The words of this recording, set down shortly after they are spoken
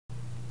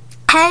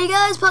Hey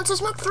guys,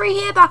 Smoke3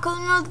 here, back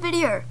on another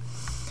video.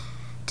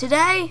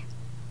 Today,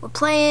 we're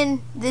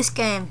playing this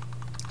game,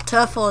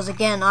 Turf Wars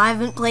again. I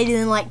haven't played it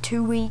in like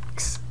 2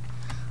 weeks.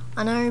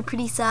 I know,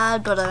 pretty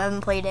sad, but I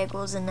haven't played Egg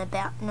Wars in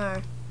about,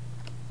 no,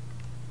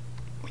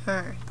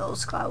 that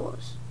was Sky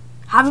Wars.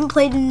 Haven't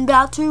played it in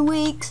about 2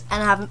 weeks,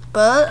 and I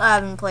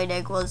haven't played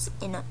Egg Wars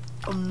in a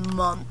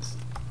month.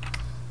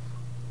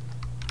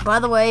 By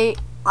the way,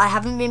 I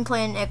haven't been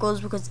playing Egg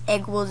Wars because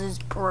Egg Wars is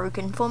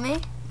broken for me.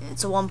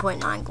 It's a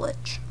 1.9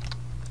 glitch.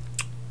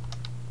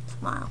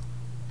 Smile.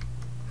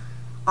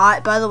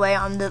 By the way,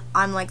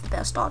 I'm like the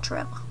best archer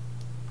ever.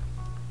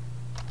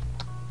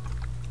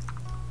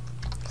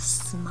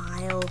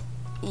 Smile,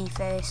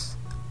 e-face.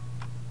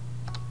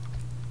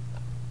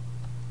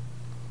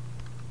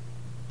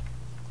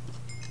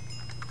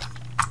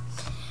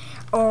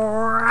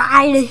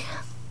 Alrighty.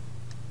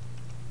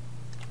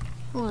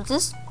 Oh,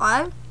 is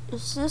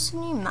this a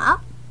new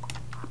map?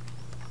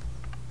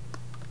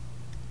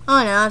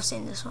 Oh no, I've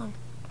seen this one.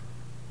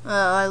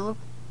 Have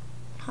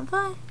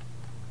I?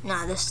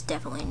 Nah, this is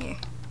definitely new.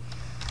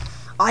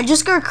 I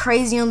just go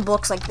crazy on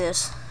blocks like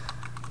this.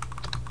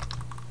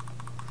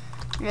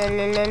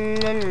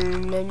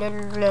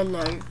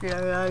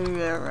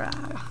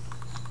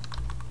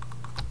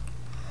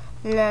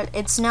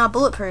 It's now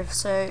bulletproof,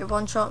 so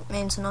one shot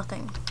means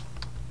nothing.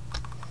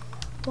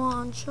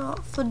 One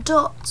shot for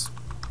dots.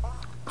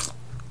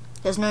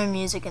 There's no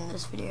music in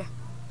this video.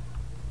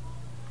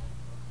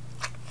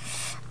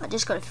 I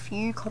just got a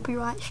few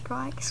copyright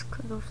strikes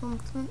because of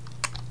something.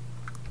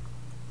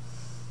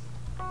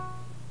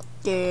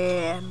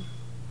 Damn.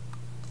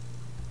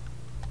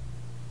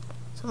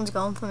 Someone's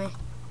going for me.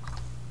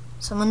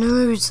 Someone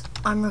knows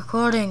I'm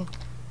recording.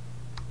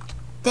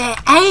 They're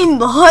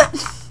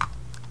aimbot.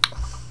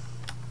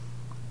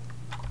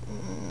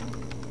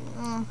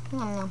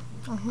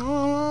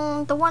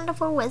 The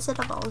wonderful Wizard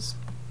of Oz.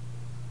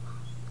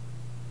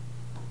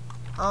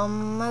 Oh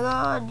my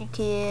god, you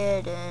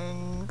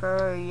kidding,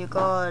 bro, you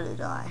gotta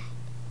die.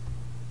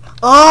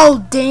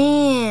 Oh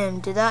damn,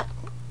 did that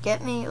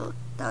get me?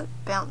 That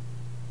bounced.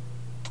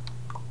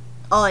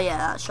 Oh yeah,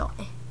 that shot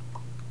me.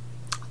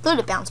 I thought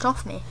it bounced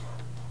off me.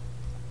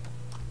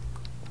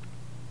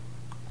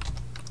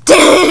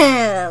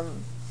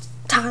 Damn,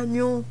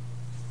 Daniel.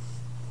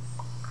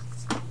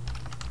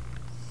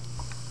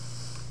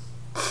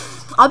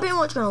 I've been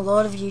watching a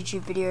lot of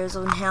YouTube videos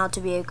on how to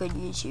be a good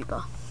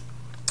YouTuber.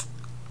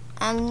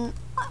 And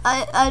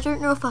I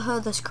don't know if I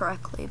heard this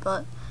correctly,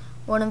 but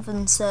one of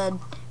them said,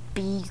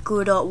 be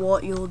good at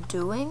what you're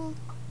doing.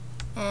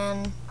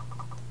 And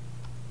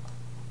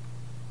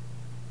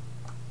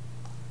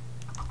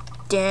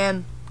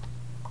damn.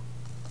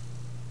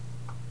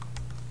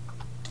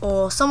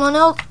 Or someone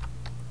else.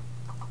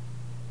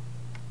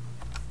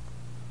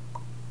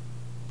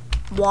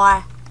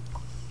 Why?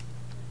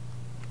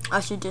 I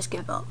should just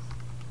give up.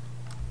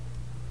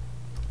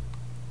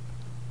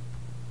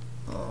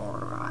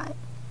 Alright.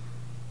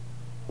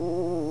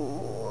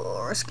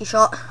 Ooh, risky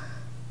shot.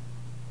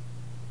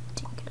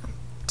 Didn't get him.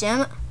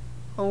 Damn it.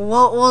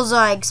 What was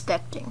I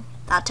expecting?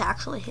 That to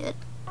actually hit.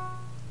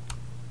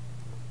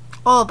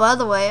 Oh, by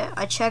the way,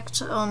 I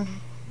checked on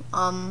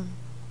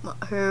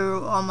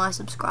who are my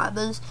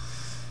subscribers,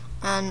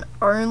 and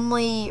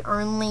only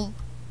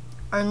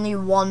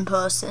one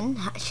person.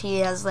 She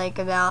has like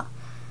about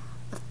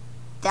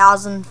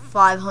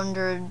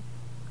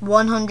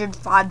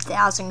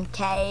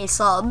 105,000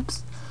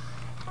 subs.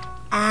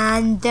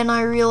 And then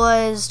I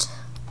realized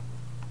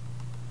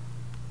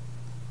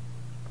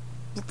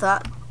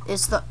that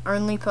it's the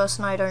only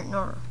person I don't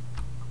know.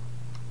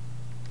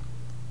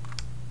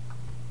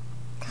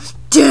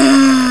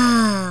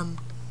 Damn!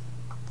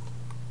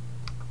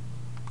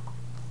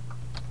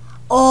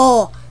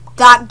 Oh,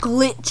 that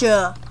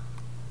glitcher.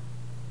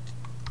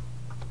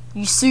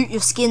 You suit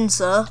your skin,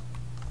 sir.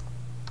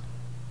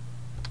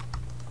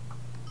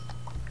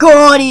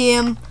 Got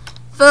him!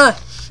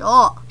 First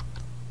shot.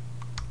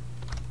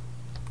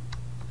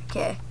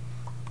 Okay.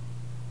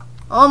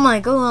 Oh my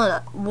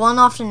god, one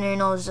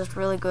afternoon I was just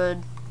really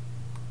good.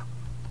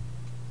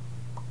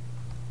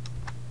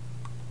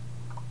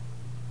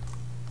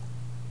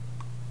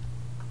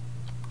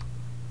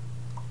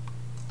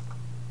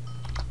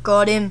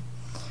 Got him.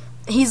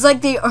 He's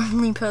like the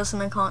only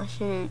person I can't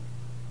shoot.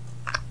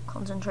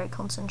 Concentrate,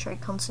 concentrate,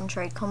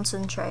 concentrate,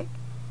 concentrate.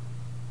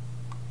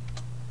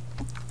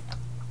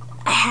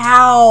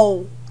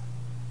 How?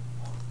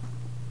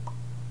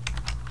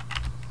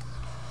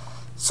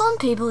 Some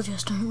people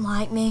just don't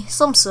like me.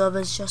 Some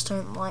servers just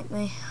don't like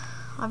me.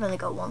 I've only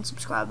got 1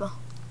 subscriber.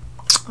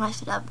 I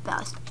should have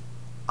about.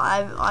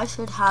 I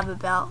should have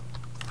about.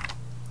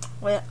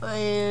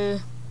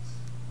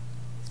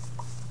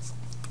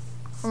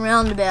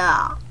 Around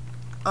about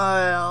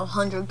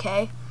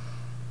 100k.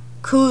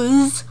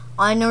 Cause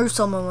I know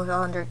someone with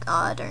 100.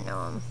 I don't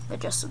know them. They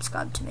just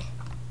subscribed to me.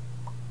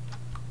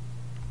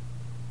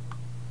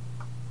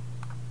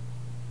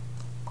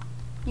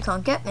 You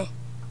can't get me.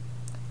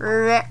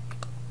 Wrecked.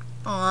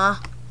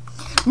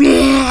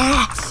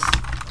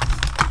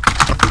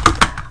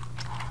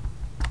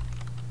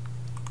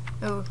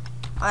 Oh,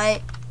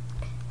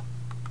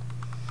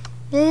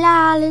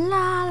 la la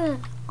la.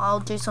 I'll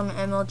do some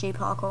MLG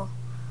parkour.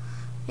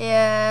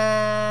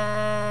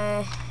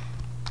 Yay.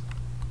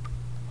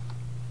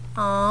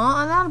 Oh,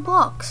 I'm out of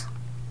blocks.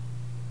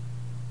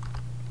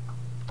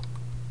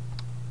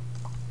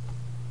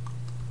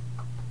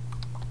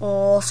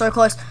 Oh, so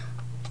close.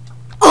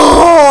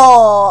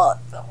 Oh!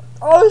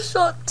 I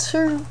shot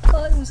 2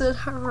 times, it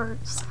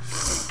hurts.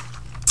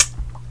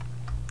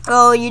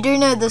 Oh, you do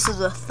know this is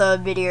the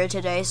 3rd video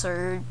today,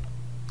 so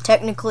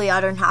technically I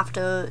don't have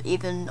to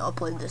even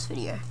upload this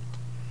video.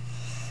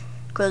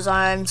 Because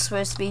I'm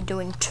supposed to be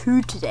doing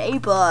 2 today,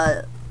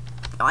 but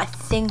I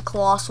think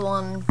last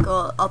one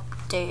got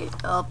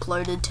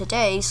uploaded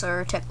today,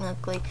 so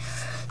technically...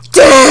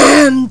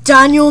 Damn,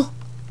 Daniel!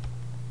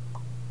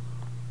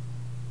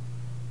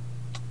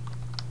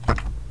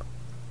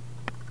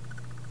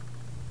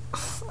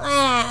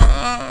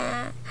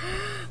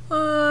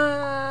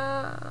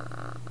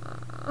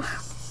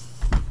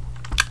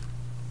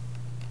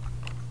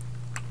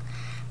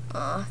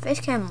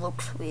 Facecam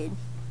looks weird.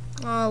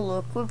 Oh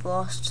look, we've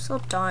lost.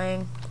 Stop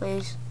dying,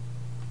 please.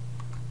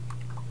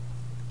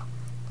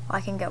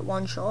 I can get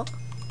 1 shot.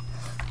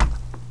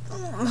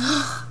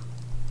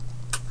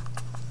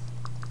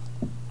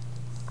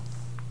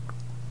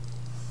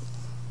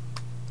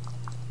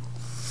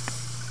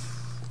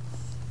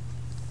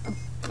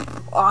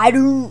 I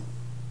don't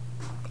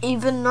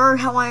even know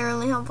how I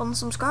only have 1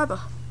 subscriber.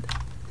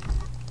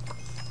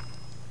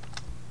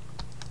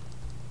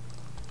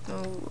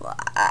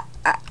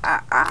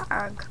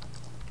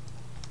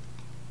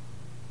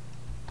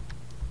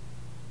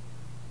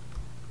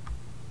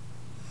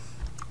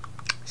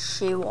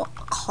 She will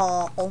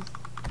call.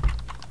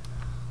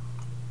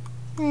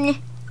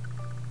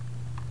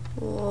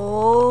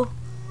 Oh,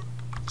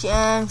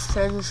 gems,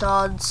 treasure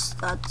shards.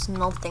 That's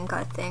nothing.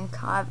 I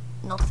think I have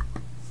nothing.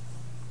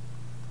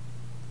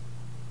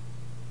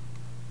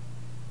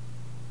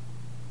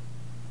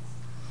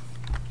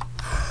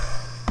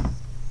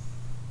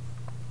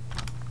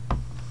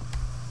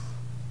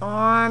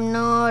 I'm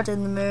not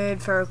in the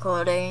mood for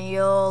recording.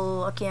 You're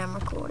lucky I'm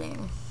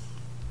recording.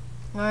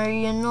 No,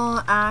 you're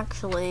not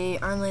actually.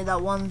 Only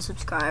that 1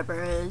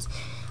 subscriber is.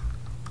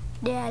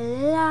 Yeah,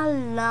 la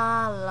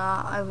la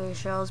la. I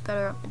wish I was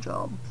better at the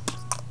job.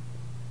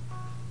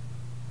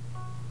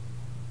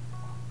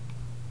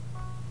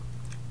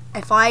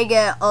 If I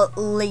get at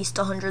least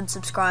 100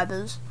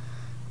 subscribers,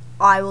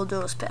 I will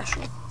do a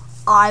special.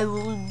 I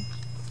will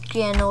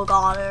get no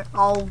daughter.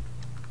 I'll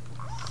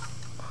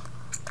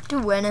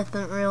do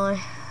anything really.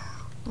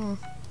 I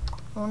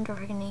wonder if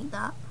I can eat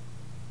that.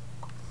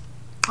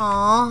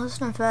 Aw,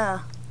 that's not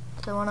fair.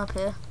 Is there one up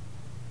here?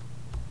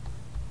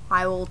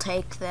 I will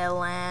take their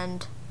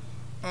land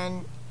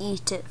and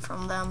eat it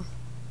from them.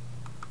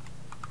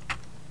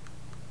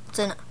 What's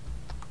in it?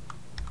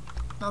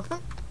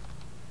 Nothing?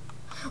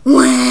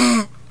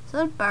 Is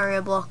that a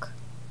barrier block?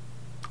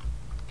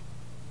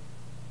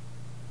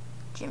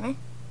 Jimmy?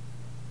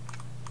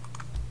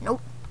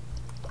 Nope.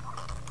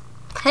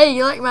 Hey,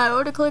 you like my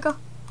auto clicker?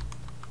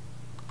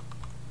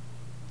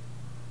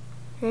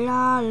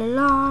 La la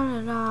la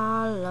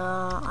la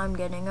la. I'm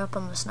getting up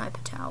on the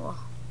sniper tower.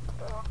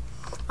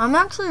 I'm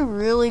actually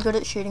really good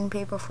at shooting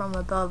people from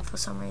above for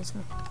some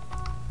reason.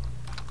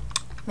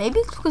 Maybe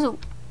it's because of...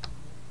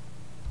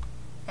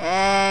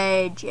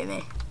 Hey,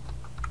 Jimmy.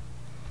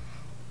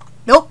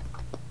 Nope.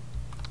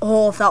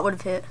 Oh, if that would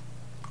have hit.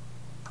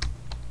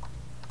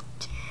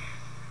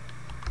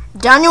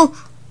 Daniel.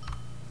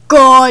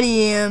 Got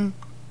him.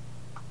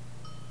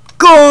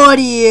 Got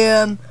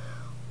him.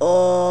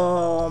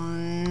 Oh,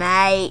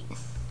 mate.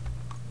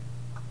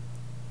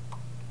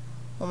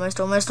 Almost.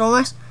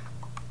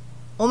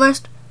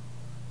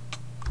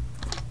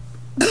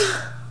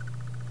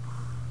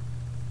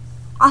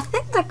 I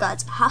think that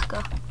guy's a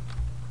hacker.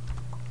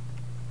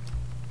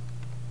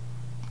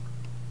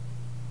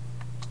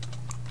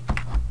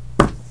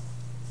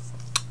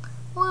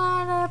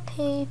 Why do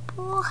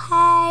people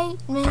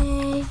hate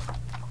me?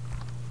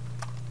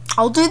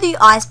 I'll do the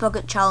ice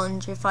bucket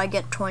challenge if I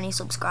get 20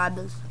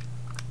 subscribers.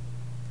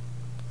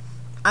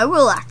 I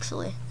will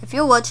actually. If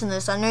you're watching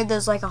this, I know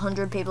there's like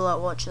 100 people that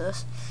watch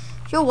this.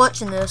 If you're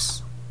watching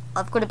this,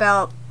 I've got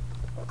about...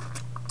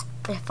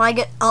 If I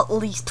get at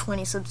least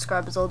 20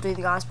 subscribers, I'll do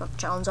the ice bucket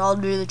challenge. I'll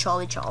do the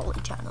Charlie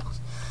channels.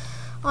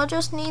 I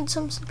just need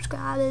some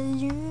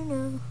subscribers, you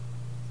know.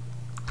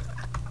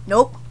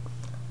 Nope.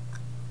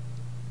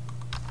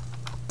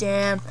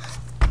 Damn.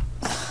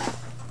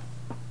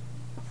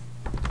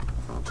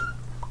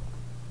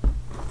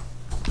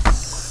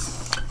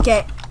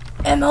 Okay.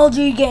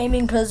 MLG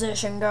gaming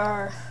position,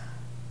 go.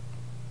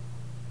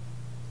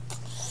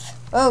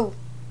 Oh,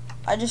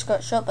 I just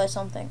got shot by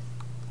something.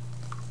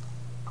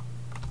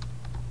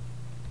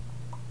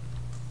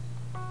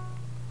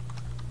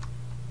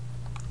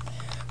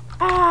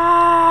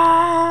 Ah!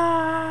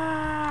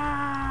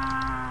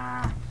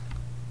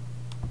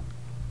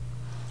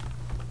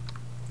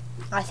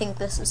 I think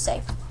this is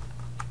safe.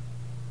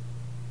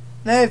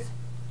 Move.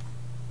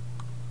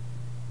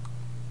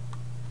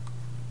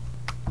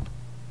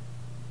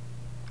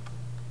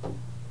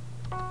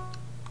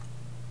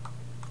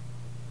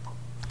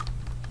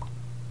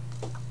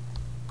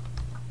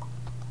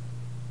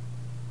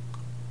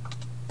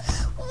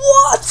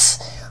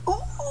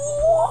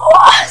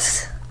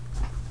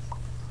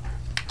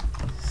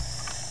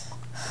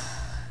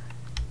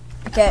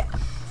 Okay.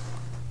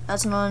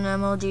 That's not an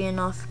MLG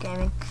enough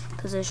gaming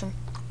position.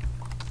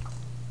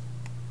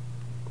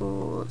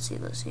 Ooh, let's see.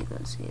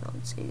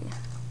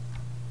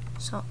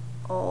 So,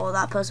 oh,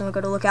 that person we've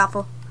got to look out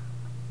for.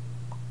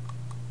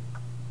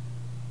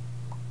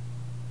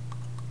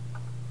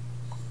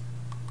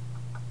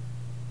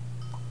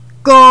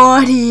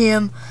 Got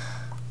him.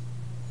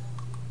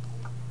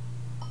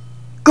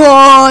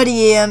 Got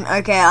him.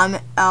 Okay, I'm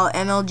our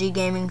MLG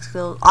gaming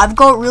skills. I've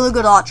got really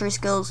good archery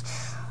skills.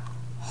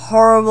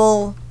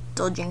 Horrible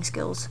dodging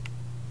skills.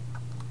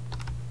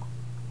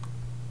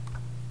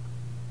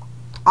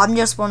 I'm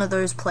just one of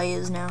those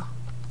players now.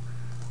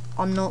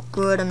 I'm not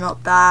good, I'm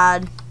not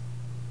bad.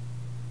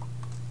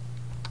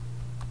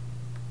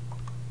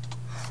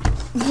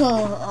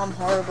 I'm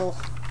horrible.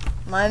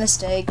 My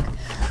mistake.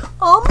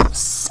 I'm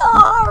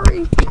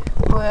sorry.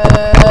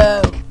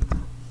 Whoa.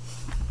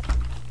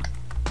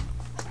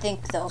 I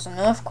think there was an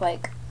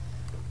earthquake.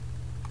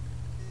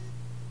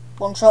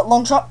 Long shot,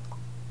 long shot.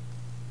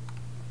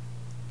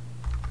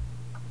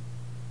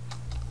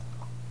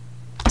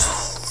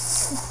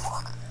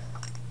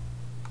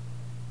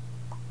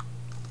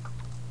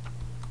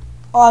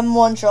 I'm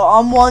one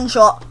shot.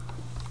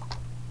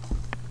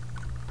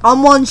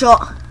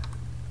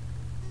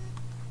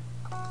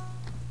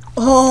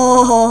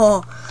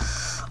 Oh,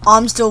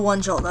 I'm still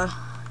one shot though.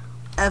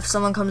 If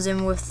someone comes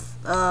in with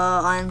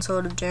Iron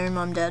Sword of Doom,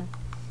 I'm dead.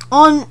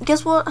 Oh, and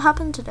guess what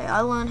happened today?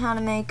 I learned how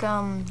to make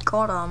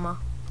god armor.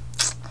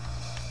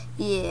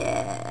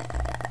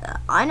 Yeah,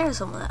 I know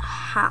some of the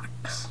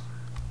hacks.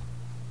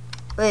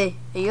 Wait,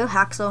 are you a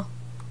hacksaw?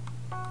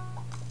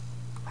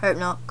 Hope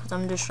not, because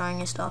I'm destroying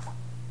your stuff.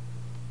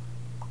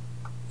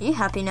 Are you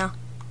happy now?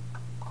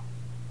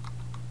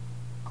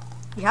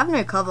 You have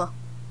no cover.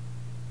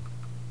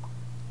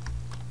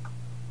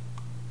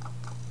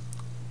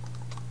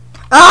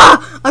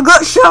 Ah! I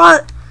got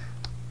shot!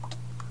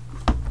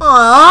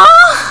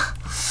 Ah!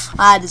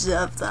 I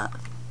deserve that.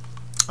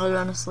 I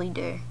honestly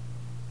do.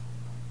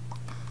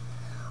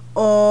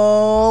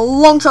 Oh,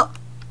 long shot.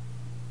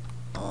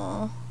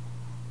 Oh.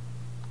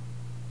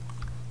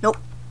 Nope.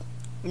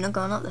 You're not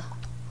going up there.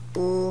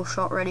 Oh,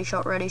 shot ready.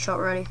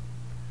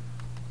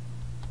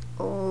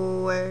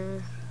 Oh,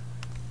 where?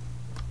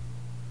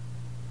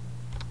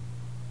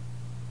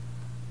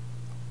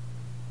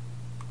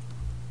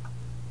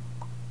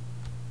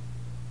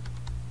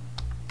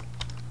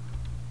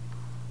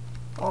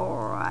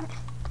 Alright.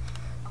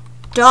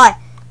 Die!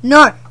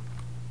 No!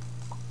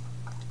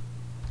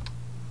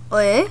 Oh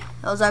yeah?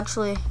 That was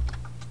actually...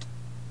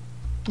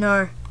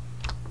 No.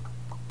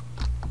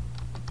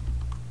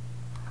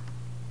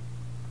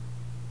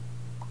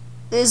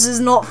 This is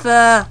not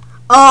fair.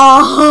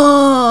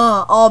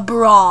 Oh, a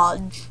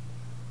barrage.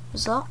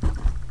 Is that?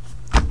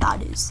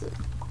 That is the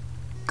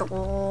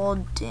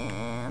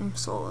goddamn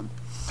sword.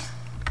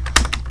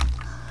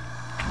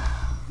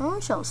 Oh,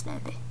 shell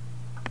snappy.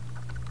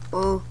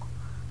 Oh.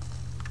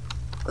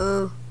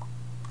 Oh.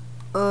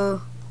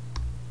 Oh.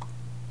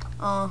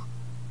 Oh.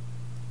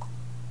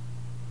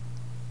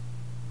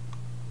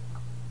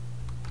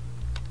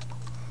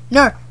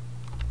 No.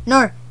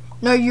 No.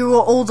 No, you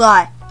will all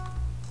die.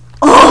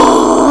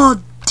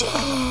 Oh,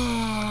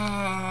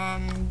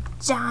 damn,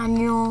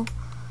 Daniel.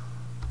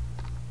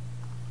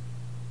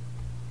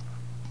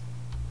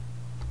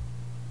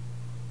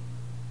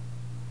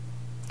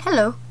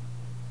 Hello.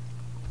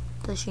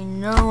 Does she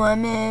know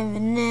I'm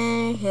even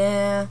in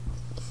here?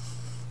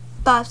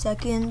 5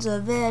 seconds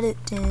of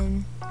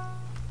editing.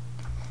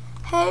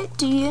 Hey,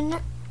 do you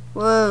know?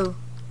 Whoa.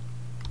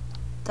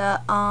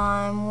 That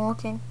I'm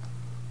walking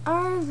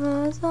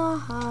over the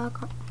high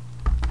ground.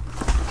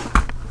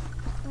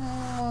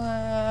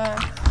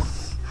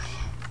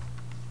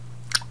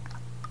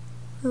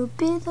 We'll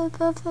be the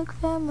perfect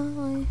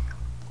family.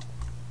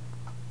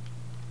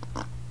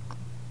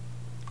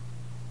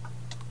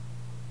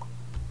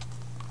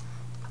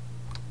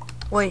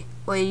 Wait,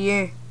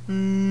 you,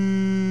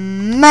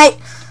 mate.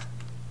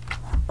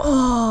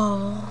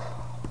 Oh,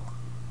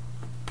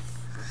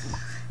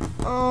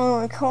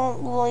 I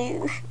can't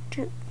believe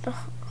she did that.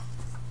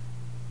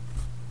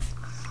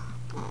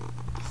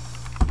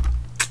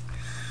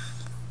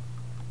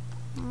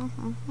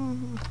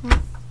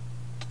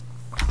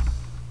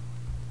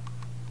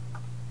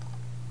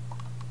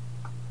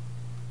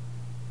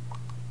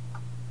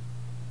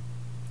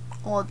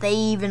 Oh, they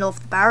even off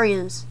the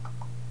barriers.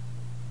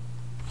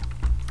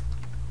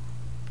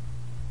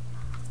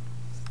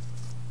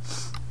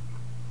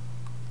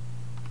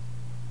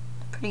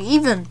 Pretty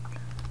even.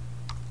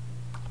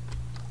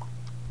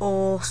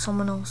 Or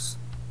someone else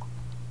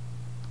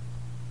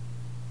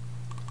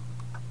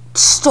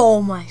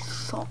stole my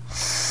shot.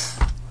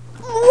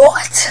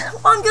 What?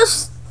 I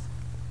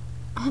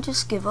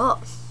just give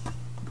up.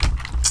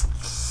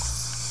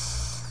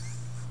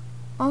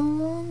 I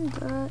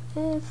wonder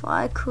if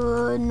I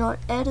could not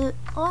edit.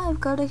 I've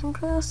got to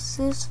compress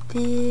this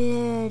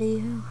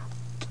video.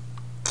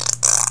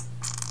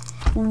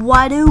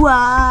 Why do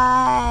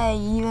I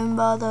even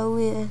bother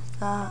with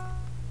that?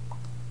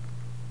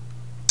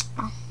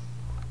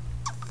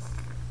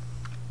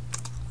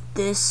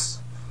 This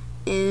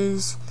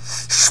is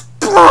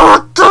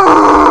Sparta!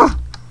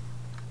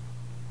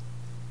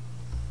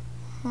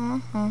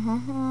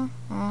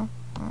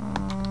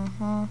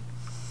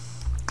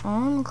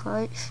 I'm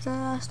quite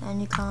stressed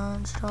and you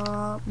can't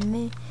stop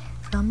me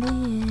from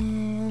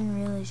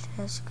being really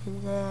stressed,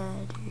 cause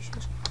that is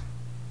just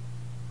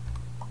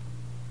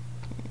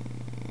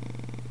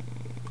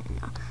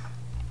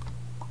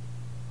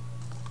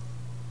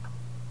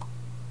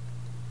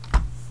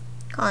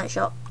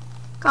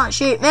can't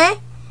shoot me.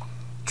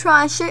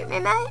 Try and shoot me,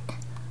 mate.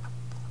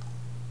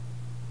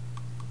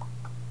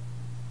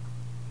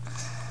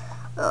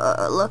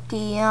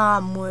 Lucky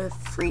I'm with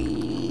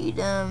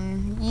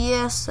freedom.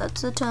 Yes,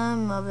 that's the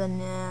time of a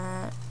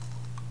net.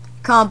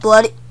 Can't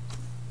bloody.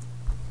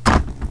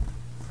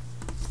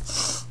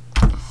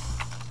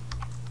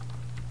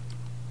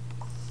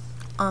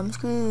 I'm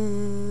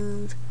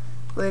screwed.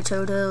 We're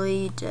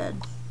totally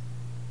dead.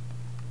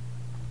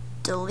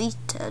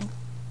 Deleted.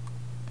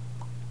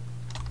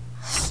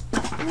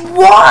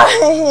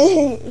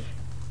 Why?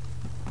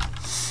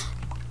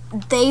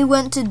 They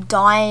went to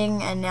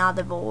dying and now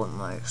they've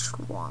almost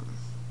won.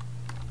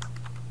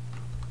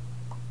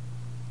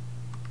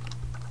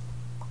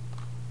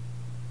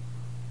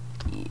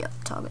 Yep,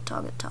 target.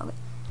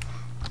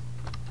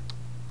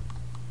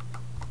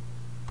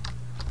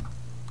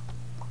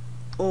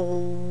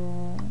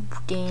 Oh,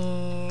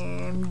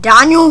 damn.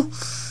 Daniel!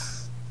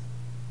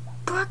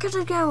 Bracket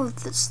again with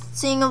this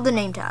seeing of the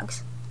name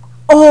tags.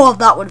 Oh,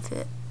 that would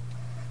fit.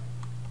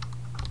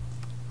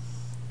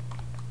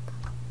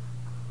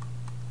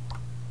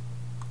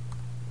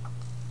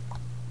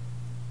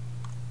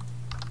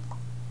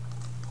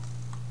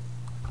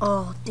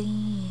 Oh,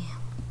 damn.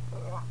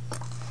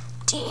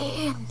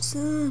 Damn,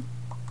 son.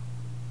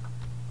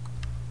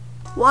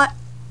 What?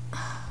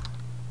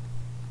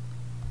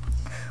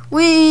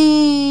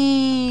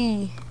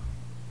 Wee!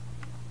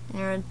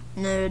 Nerd.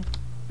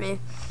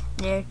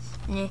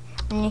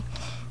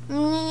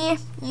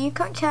 You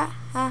can't catch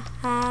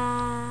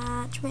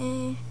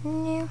me.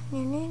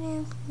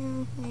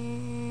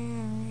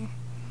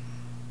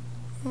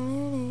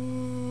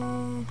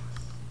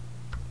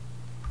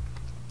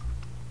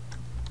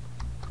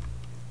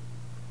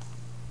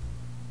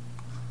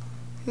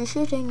 Who's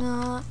shooting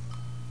that?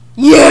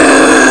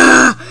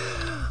 Yeah!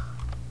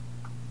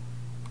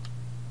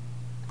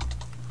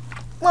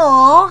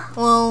 Aww.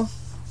 Well.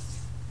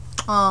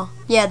 Oh,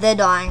 yeah, they're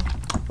dying.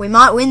 We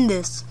might win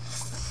this.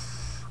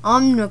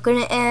 I'm not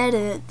gonna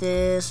edit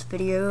this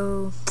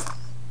video.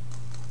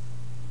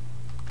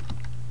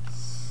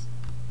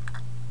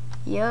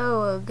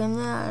 Yo, I'm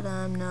glad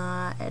I'm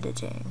not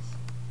editing.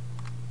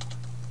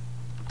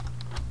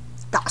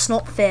 That's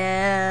not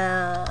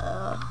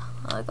fair.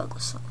 I got the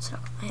song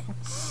stuck in my head.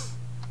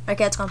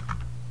 Okay, it's gone.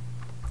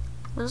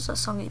 What does that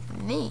song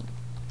even mean?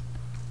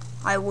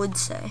 I would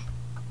say.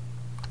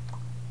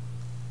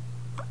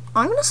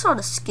 I'm gonna start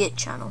a skit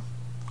channel.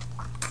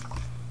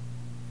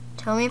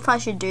 Tell me if I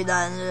should do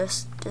that in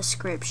the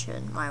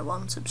description. My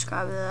one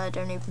subscriber that I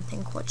don't even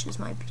think watches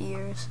my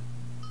videos.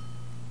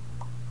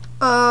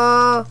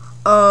 Oh.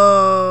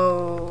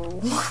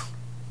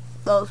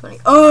 That was funny.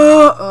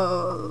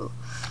 Oh.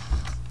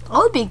 I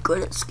would be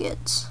good at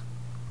skits.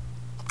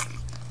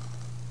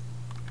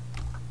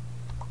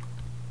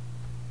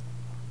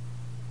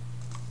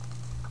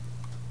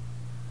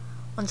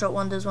 One shot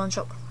wonders, one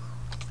shot.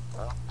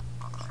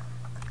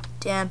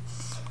 Damn.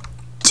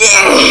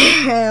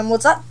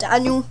 What's that,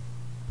 Daniel?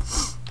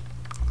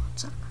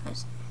 What's that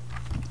guy's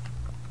name?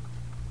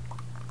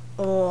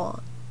 Oh,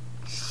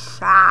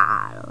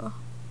 shadow.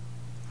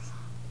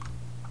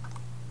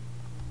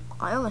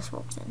 I almost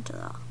walked into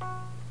that.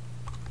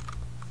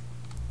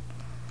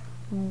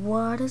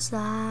 What is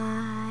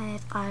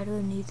life? I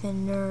don't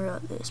even know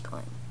at this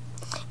point.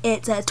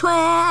 It's a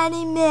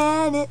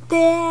 20-minute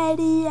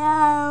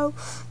video.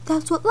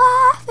 That's what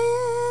life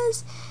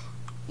is.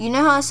 You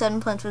know how I said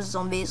in Plants vs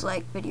Zombies,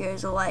 like,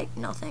 videos are like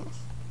nothing.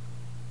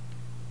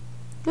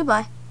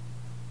 Goodbye.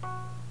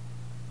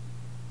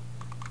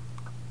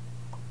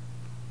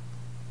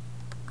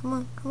 Come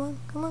on.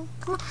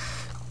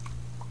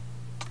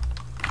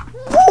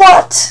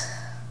 What?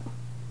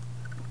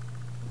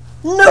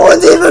 No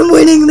one's even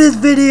winning this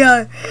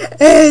video.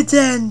 It's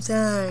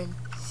insane.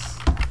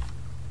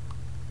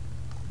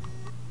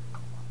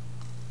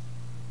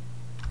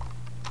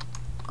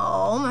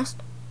 Almost.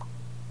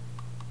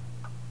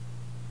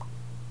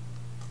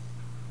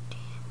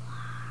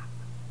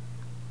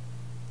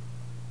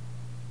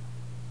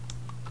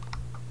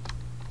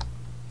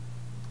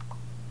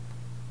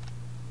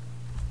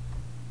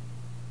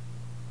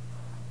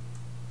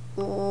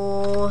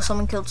 Oh,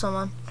 someone killed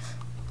someone.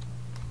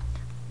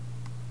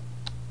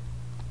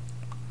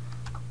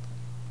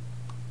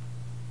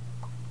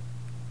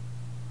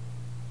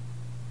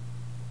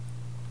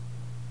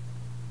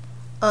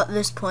 At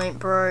this point,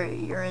 bro,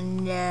 you're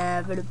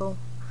inevitable.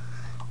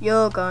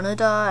 You're gonna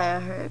die, I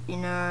hope you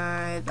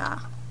know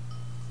that.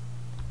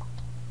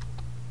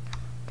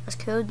 Just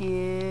killed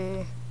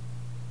you.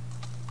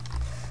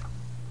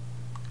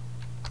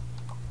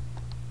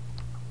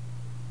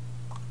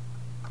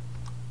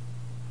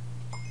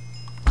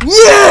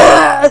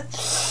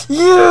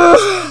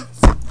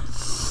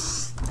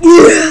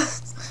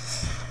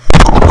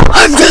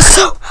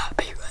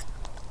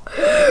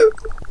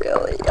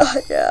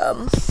 I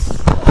am.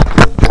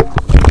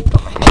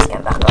 Put my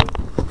scan back up.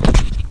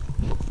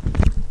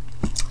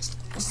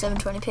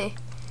 720p.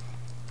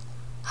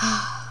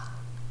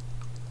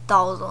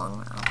 That was a long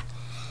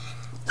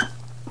round.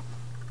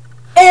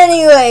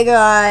 Anyway,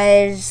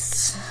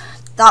 guys,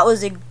 that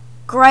was a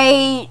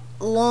great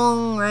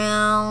long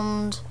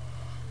round.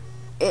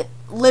 It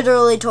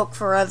literally took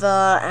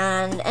forever.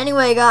 And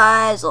anyway,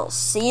 guys, I'll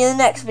see you in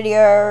the next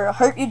video. I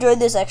hope you enjoyed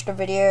this extra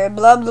video.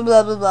 Blah blah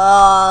blah blah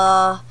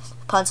blah.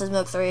 Punts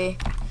Milk 3.